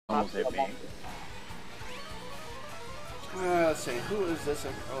Almost hit me. Let's see, who is this?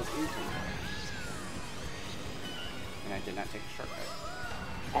 Oh, it's Ethan. And I did not take a shortcut.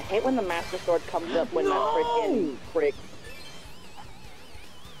 I hate when the Master Sword comes up when that freaking prick.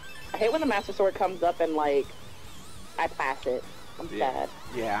 I hate when the Master Sword comes up and, like, I pass it. I'm sad.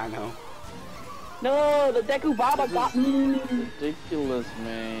 Yeah, I know. No, the Deku Baba got me. Ridiculous,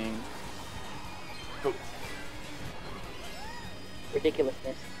 man. Go.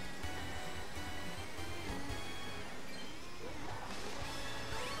 Ridiculousness.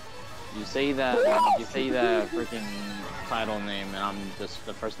 You say that freaking title name, and I'm just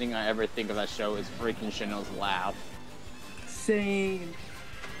the first thing I ever think of that show is freaking Chanel's laugh. Same.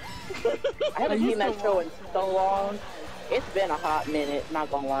 I haven't seen that show in so long. It's been a hot minute, not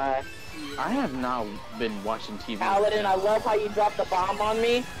gonna lie. I have not been watching TV. Paladin, I love how you dropped the bomb on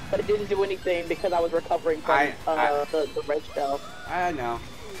me, but it didn't do anything because I was recovering from the red shell. I know.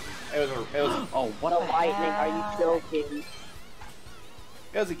 It was oh, what the the lightning, hell? are you joking?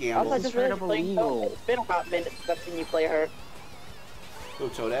 It was a gamble. I just really playing so. It's been a hot minute since I've seen you play her. Who,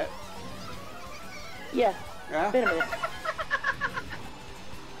 Toadette? Yeah. Yeah? It's been a minute.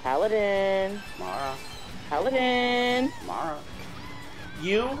 Paladin. Mara. Paladin. Mara.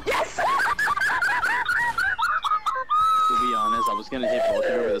 You? Yes! To be honest, I was gonna hit both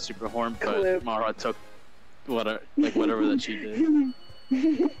of her with a super horn, but Mara took whatever that she did.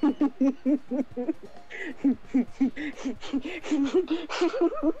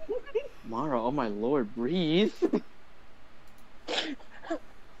 Mara, oh my lord, breathe.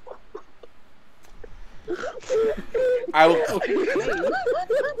 I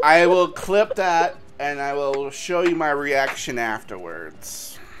will clip that and I will show you my reaction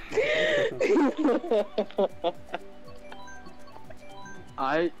afterwards.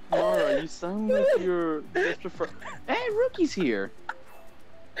 Mara, you sound like you're just prefer. Hey, Rookie's here.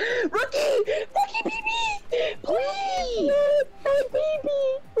 Rookie! Rookie baby! Please! My baby!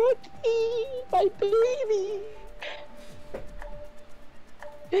 Rookie! My baby!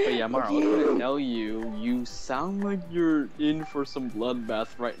 But yeah, Mara, I was gonna tell you, you sound like you're in for some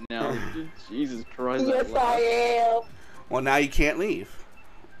bloodbath right now. Jesus Christ. Yes, I am. Well, now you can't leave.